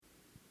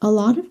A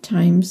lot of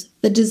times,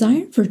 the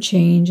desire for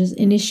change is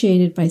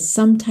initiated by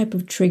some type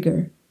of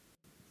trigger.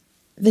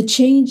 The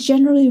change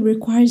generally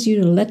requires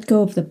you to let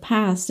go of the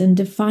past and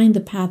define the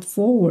path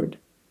forward.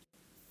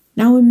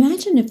 Now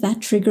imagine if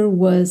that trigger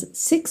was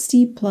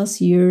 60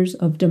 plus years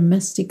of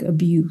domestic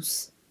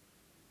abuse.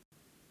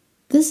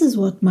 This is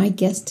what my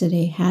guest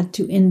today had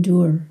to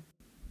endure.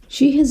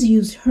 She has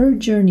used her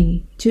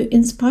journey to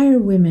inspire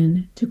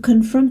women to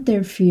confront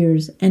their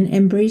fears and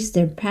embrace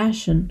their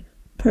passion,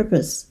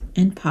 purpose,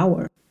 and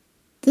power.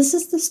 This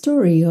is the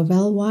story of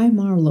L.Y.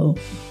 Marlowe.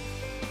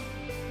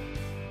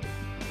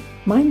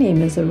 My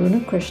name is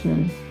Aruna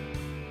Krishnan,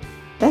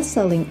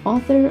 best-selling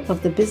author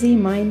of the Busy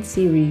Mind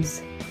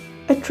series,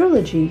 a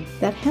trilogy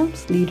that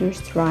helps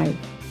leaders thrive.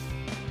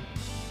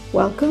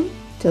 Welcome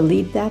to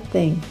Lead That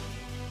Thing,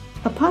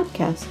 a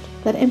podcast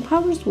that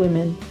empowers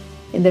women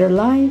in their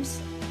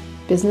lives,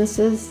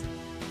 businesses,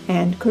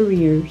 and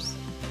careers.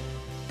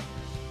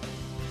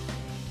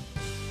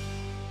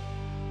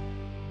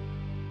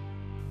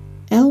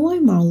 L.Y.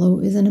 Marlowe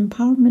is an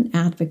empowerment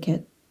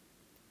advocate,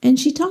 and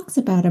she talks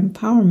about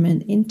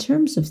empowerment in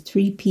terms of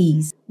 3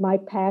 Ps. My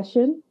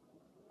passion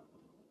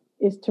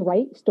is to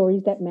write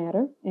stories that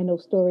matter, and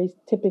those stories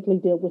typically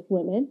deal with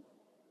women.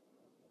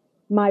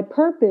 My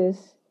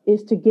purpose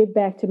is to give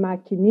back to my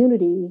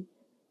community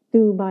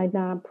through my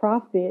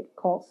nonprofit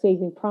called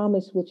Saving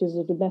Promise, which is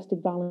a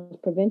domestic violence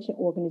prevention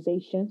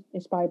organization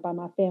inspired by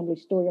my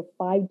family's story of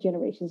 5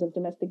 generations of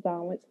domestic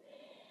violence.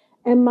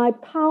 And my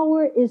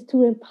power is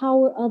to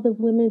empower other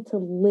women to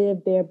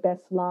live their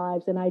best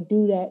lives. And I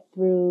do that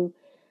through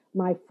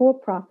my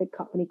for-profit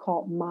company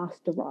called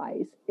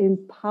Monsterize,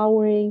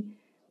 empowering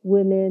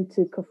women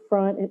to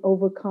confront and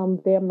overcome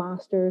their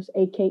monsters,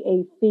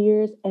 aka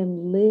fears,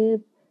 and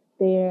live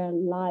their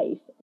life.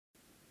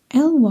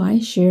 L.Y.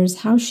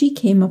 shares how she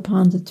came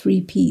upon the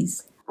 3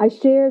 Ps. I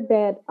shared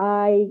that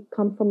I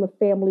come from a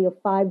family of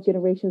 5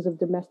 generations of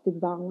domestic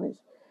violence.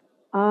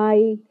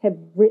 I have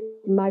written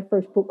my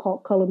first book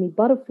called Color Me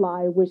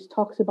Butterfly, which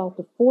talks about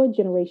the 4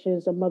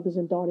 generations of mothers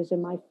and daughters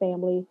in my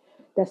family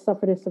that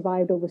suffered and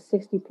survived over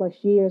 60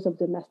 plus years of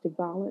domestic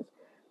violence.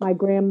 My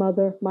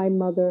grandmother, my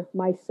mother,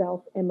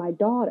 myself, and my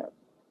daughter.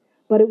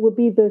 But it would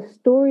be the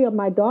story of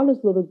my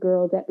daughter's little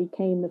girl that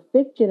became the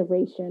 5th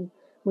generation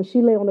when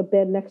she lay on the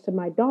bed next to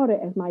my daughter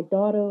as my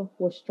daughter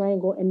was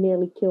strangled and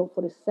nearly killed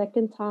for the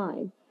 2nd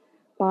time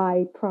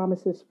by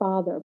Promise's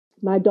father.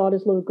 My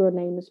daughter's little girl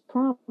name is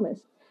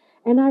Promise.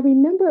 And I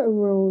remember,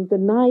 Arun, the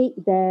night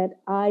that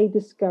I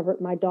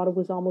discovered my daughter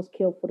was almost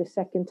killed for the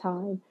 2nd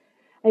time.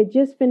 I had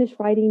just finished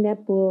writing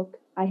that book.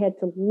 I had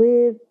to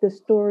live the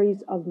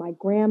stories of my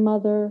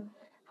grandmother,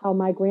 how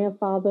my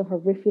grandfather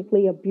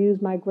horrifically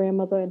abused my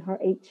grandmother and her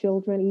 8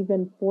 children,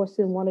 even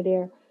forcing one of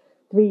their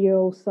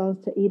 3-year-old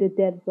sons to eat a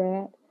dead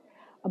rat,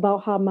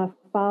 about how my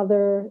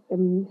father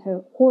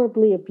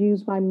horribly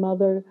abused my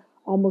mother,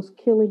 almost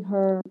killing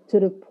her to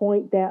the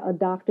point that a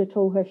doctor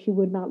told her she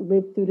would not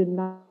live through the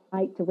night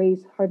to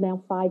raise her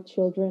now 5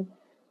 children.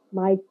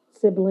 My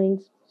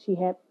siblings, she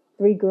had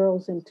 3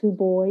 girls and 2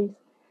 boys.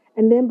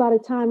 And then by the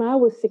time I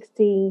was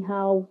 16,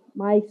 how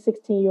my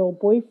 16-year-old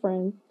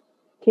boyfriend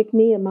kicked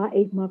me in my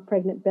 8-month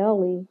pregnant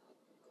belly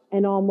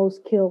and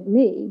almost killed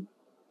me.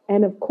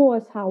 And of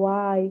course, how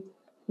I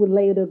would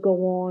later go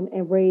on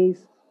and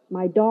raise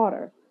my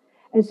daughter.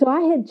 And so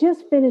I had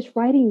just finished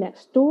writing that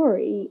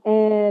story.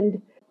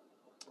 And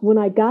when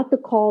I got the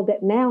call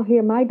that now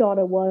here my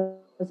daughter was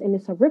in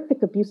this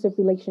horrific abusive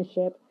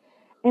relationship,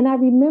 and I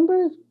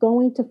remember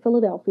going to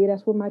Philadelphia,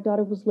 that's where my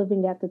daughter was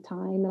living at the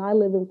time, and I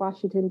live in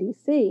Washington,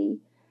 D.C.,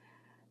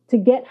 to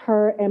get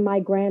her and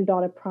my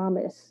granddaughter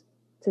Promise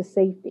to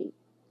safety.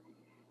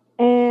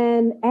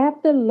 And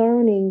after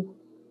learning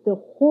the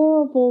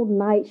horrible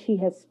night she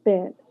had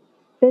spent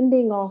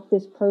fending off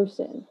this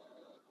person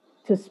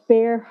to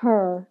spare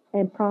her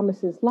and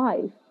Promise's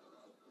life,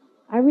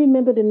 I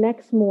remember the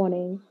next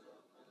morning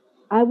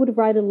I would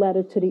write a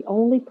letter to the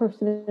only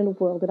person in the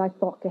world that I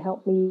thought could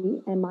help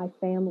me and my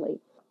family.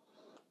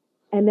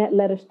 And that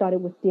letter started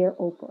with Dear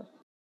Oprah.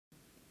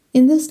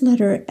 In this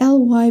letter,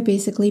 L.Y.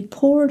 basically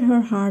poured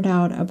her heart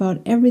out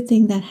about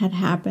everything that had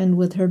happened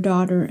with her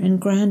daughter and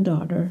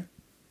granddaughter.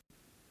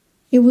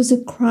 It was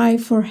a cry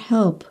for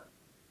help,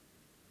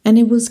 and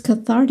it was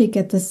cathartic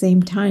at the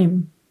same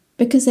time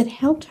because it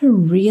helped her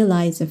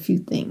realize a few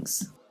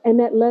things. And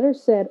that letter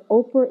said,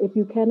 Oprah, if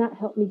you cannot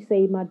help me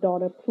save my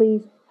daughter,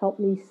 please help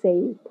me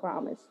save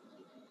Promise.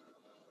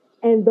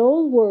 And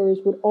those words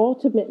would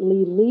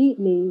ultimately lead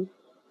me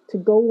to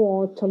go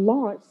on to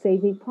launch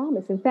Saving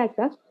Promise. In fact,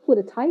 that's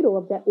where the title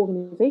of that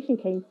organization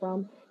came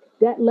from.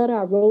 That letter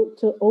I wrote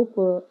to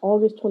Oprah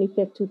August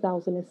 25th,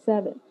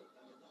 2007.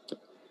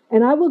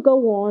 And I would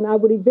go on, I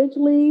would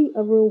eventually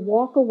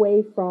walk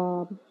away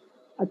from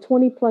a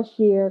 20 plus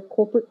year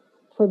corporate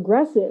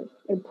progressive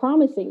and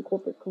promising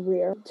corporate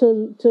career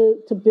to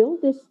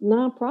build this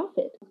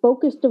nonprofit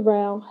focused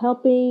around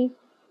helping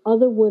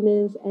other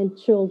women and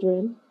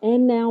children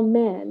and now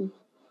men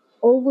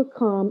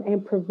overcome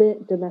and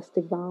prevent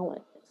domestic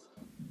violence.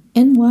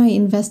 NY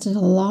invested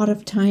a lot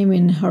of time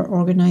in her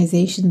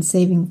organization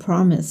Saving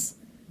Promise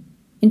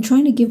in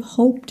trying to give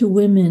hope to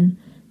women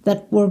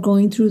that were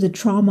going through the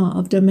trauma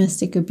of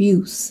domestic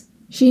abuse.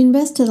 She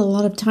invested a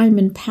lot of time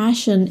and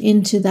passion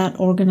into that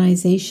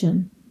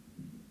organization,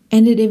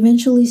 and it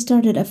eventually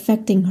started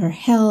affecting her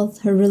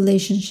health, her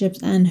relationships,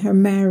 and her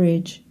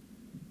marriage.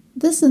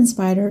 This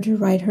inspired her to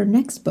write her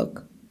next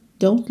book,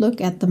 Don't Look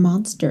at the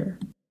Monster.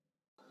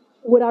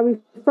 When I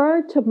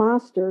referred to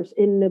monsters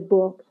in the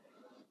book,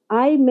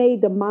 I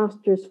made the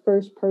monsters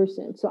first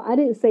person. So I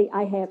didn't say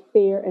I had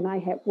fear and I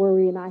had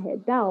worry and I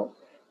had doubt.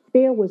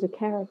 Fear was a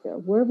character,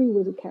 worry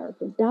was a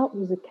character, doubt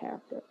was a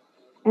character.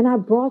 And I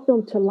brought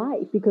them to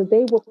life because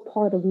they were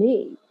part of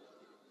me.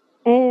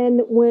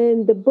 And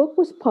when the book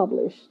was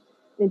published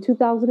in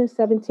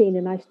 2017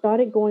 and I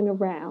started going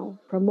around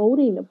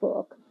promoting the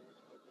book,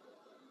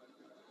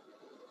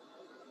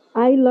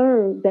 I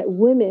learned that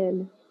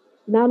women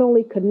not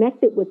only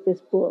connected with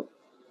this book,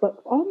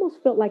 but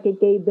almost felt like it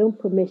gave them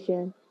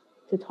permission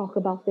to talk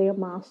about their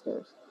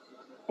monsters.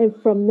 And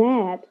from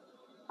that,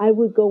 I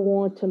would go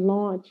on to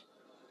launch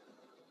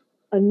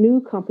a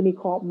new company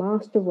called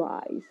Monster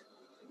Rise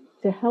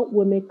to help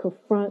women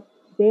confront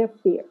their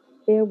fear,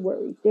 their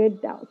worry, their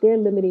doubt, their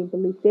limiting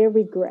belief, their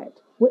regret,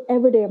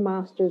 whatever their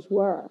monsters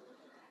were.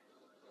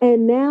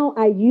 And now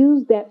I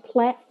use that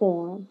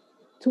platform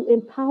to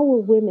empower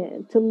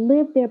women to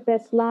live their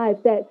best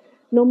lives, that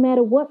no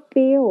matter what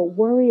fear or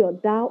worry or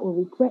doubt or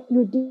regret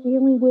you're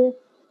dealing with,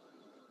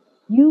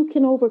 you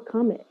can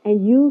overcome it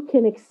and you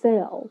can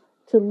excel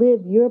to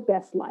live your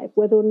best life,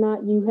 whether or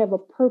not you have a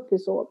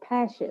purpose or a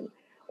passion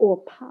or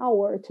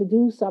power to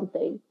do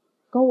something.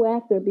 Go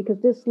after it, because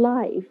this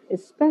life,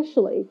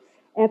 especially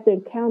after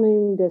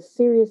encountering the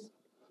serious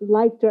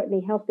life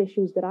threatening health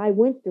issues that I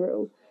went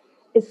through,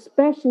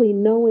 especially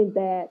knowing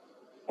that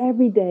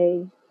every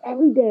day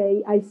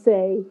I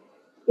say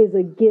is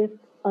a gift,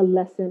 a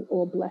lesson,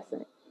 or a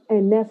blessing.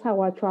 And that's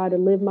how I try to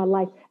live my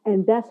life.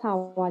 And that's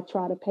how I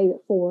try to pay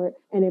it forward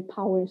and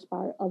empower,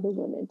 inspire other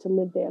women to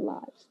live their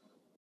lives.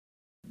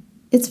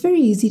 It's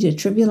very easy to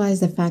trivialize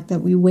the fact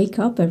that we wake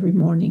up every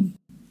morning.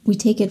 We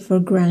take it for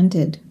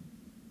granted.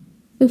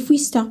 If we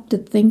stop to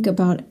think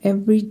about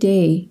every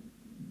day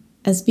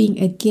as being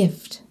a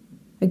gift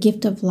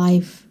of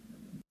life,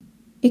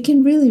 it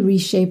can really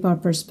reshape our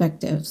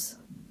perspectives.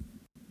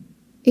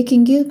 It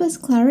can give us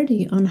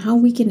clarity on how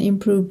we can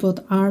improve both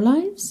our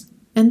lives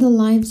and the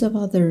lives of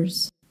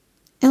others.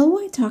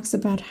 LY talks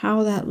about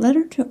how that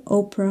letter to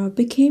Oprah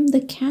became the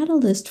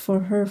catalyst for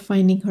her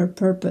finding her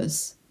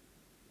purpose.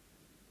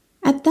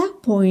 At that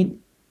point,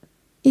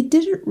 it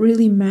didn't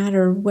really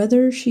matter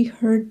whether she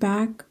heard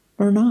back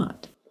or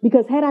not.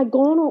 Because had I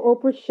gone on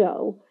Oprah's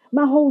show,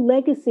 my whole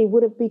legacy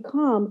would have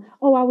become,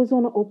 oh, I was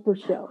on an Oprah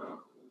show,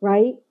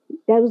 right?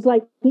 That was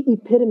like the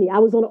epitome. I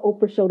was on an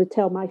Oprah show to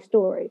tell my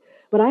story.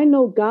 But I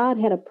know God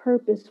had a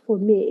purpose for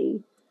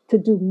me to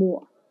do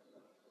more.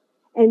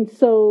 And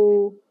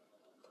so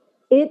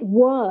it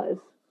was,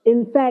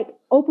 in fact,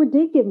 Oprah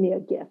did give me a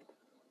gift,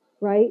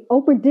 right?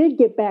 Oprah did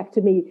get back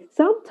to me.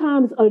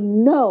 Sometimes a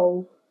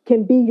no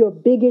can be your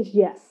biggest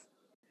yes.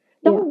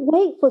 Don't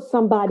wait for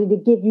somebody to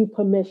give you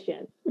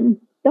permission.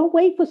 Don't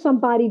wait for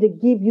somebody to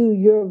give you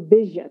your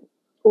vision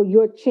or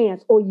your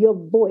chance or your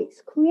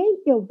voice. Create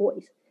your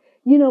voice.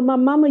 You know, my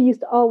mama used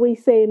to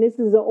always say, and this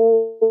is an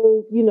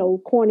old,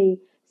 corny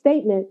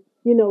statement,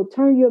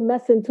 turn your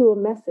mess into a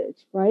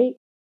message, right?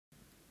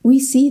 We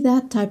see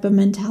that type of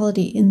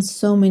mentality in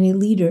so many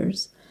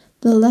leaders.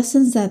 The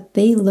lessons that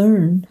they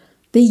learn,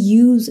 they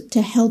use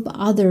to help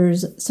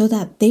others so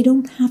that they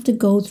don't have to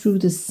go through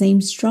the same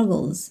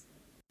struggles.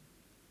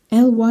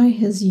 LY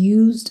has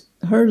used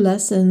her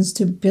lessons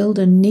to build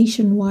a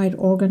nationwide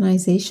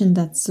organization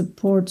that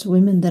supports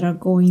women that are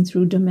going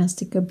through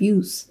domestic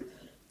abuse,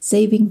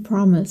 Saving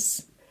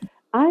Promise.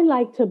 I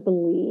like to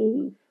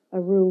believe,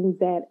 Arun,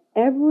 that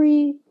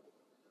every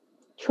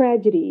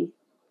tragedy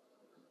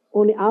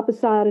on the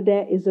opposite side of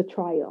that is a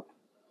triumph.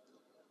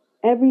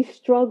 Every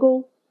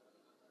struggle,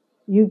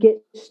 you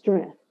get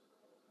strength,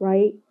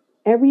 right?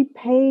 Every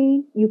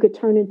pain, you could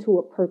turn into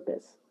a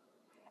purpose.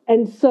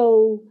 And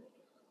so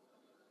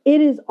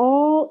it is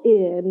all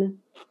in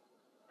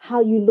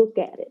how you look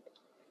at it.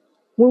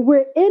 When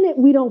we're in it,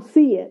 we don't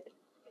see it.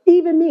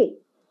 Even me.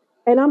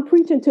 And I'm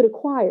preaching to the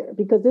choir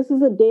because this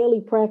is a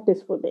daily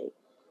practice for me.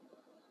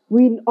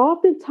 We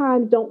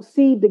oftentimes don't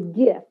see the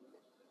gift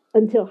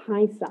until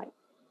hindsight.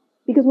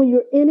 Because when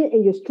you're in it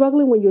and you're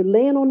struggling, when you're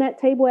laying on that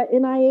table at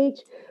NIH,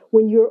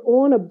 when you're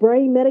on a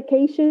brain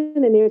medication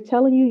and they're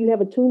telling you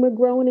have a tumor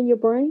growing in your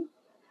brain,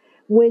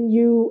 when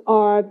your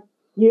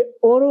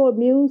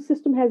autoimmune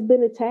system has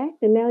been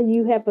attacked and now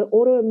you have an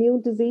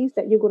autoimmune disease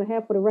that you're going to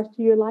have for the rest of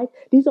your life.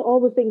 These are all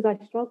the things I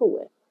struggle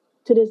with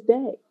to this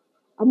day.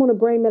 I'm on a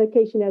brain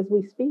medication as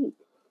we speak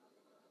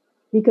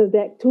because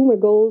that tumor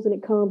goes and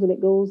it comes and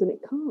it goes and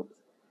it comes.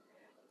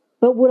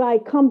 But what I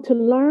come to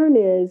learn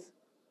is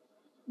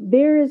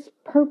there is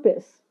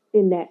purpose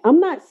in that. I'm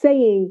not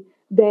saying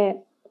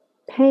that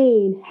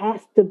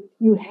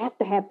you have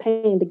to have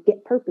pain to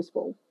get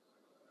purposeful.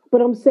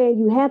 But I'm saying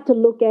you have to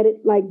look at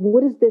it like,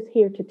 what is this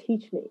here to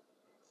teach me?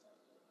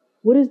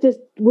 What is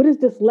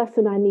this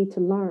lesson I need to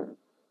learn?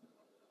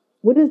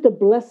 What is the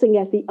blessing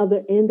at the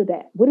other end of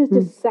that? What is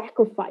the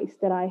sacrifice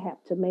that I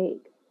have to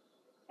make?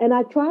 And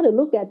I try to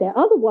look at that.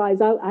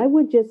 Otherwise, I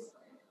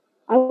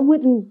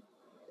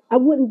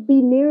wouldn't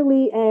be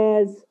nearly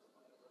as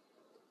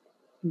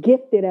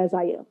gifted as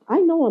I am. I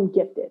know I'm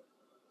gifted.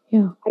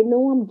 Yeah. I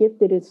know I'm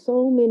gifted in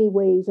so many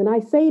ways. And I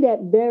say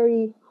that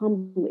very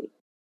humbly.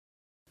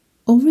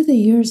 Over the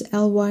years,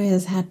 LY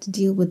has had to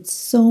deal with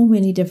so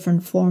many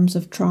different forms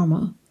of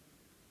trauma.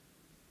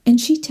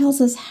 And she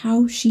tells us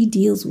how she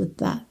deals with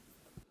that.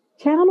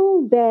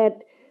 Channel that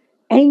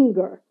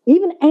anger.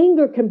 Even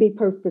anger can be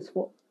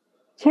purposeful.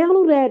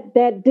 Channel that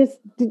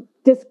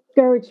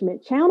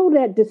discouragement. Channel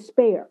that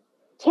despair.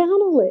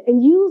 Channel it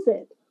and use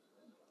it.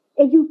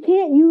 If you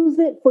can't use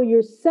it for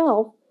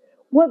yourself,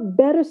 what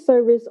better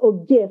service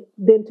or gift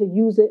than to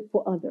use it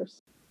for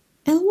others?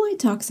 LY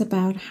talks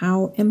about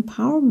how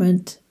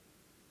empowerment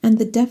and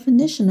the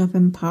definition of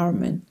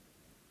empowerment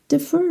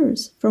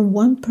differs from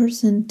one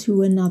person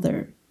to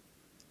another.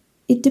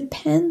 It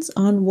depends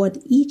on what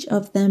each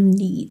of them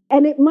needs.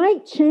 And it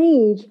might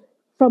change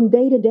from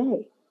day to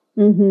day.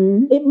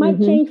 It might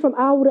change from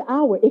hour to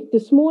hour. If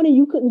this morning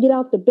you couldn't get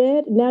out the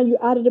bed, now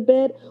you're out of the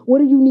bed, what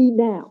do you need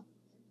now?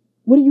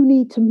 What do you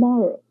need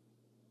tomorrow?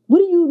 What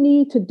do you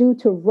need to do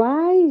to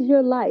rise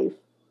your life,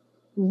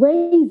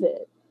 raise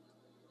it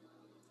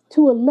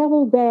to a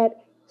level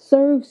that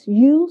serves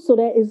you? So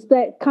that is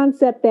that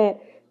concept that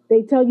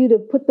they tell you to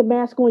put the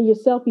mask on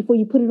yourself before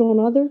you put it on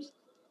others.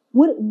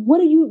 What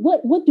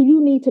do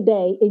you need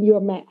today in your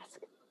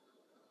mask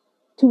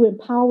to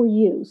empower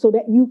you so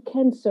that you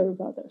can serve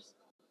others?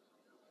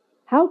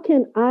 How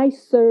can I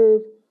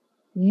serve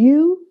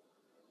you?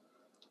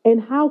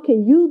 And how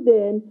can you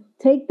then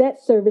take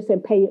that service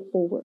and pay it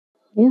forward?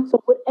 Yeah.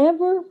 So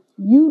whatever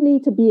you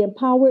need to be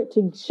empowered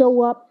to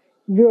show up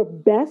your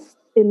best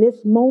in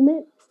this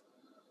moment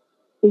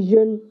is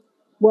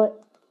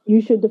what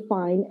you should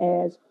define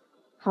as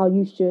how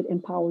you should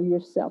empower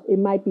yourself. It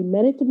might be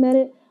minute to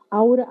minute,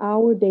 hour to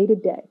hour, day to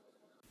day.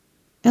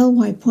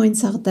 LY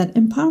points out that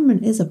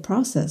empowerment is a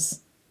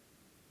process,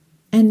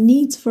 and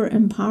needs for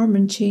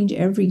empowerment change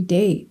every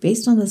day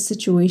based on the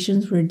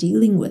situations we're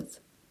dealing with.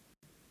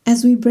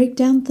 As we break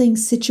down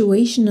things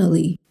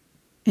situationally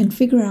and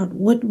figure out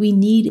what we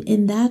need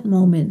in that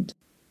moment,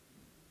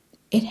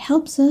 it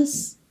helps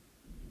us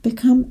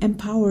become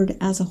empowered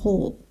as a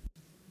whole,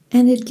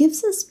 and it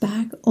gives us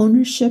back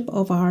ownership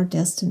of our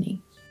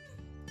destiny.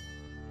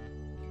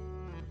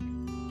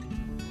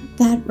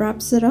 That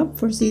wraps it up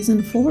for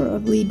Season 4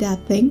 of Lead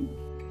That Thing.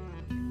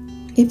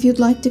 If you'd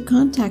like to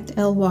contact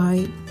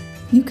LY,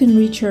 you can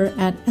reach her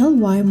at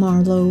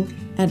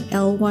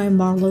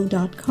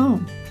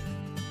lymarlow@lymarlow.com.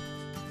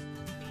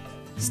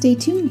 Stay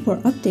tuned for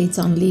updates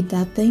on Lead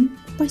That Thing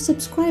by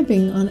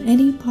subscribing on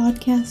any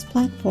podcast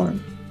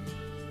platform.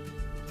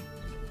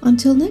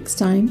 Until next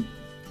time,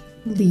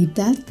 lead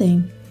that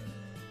thing.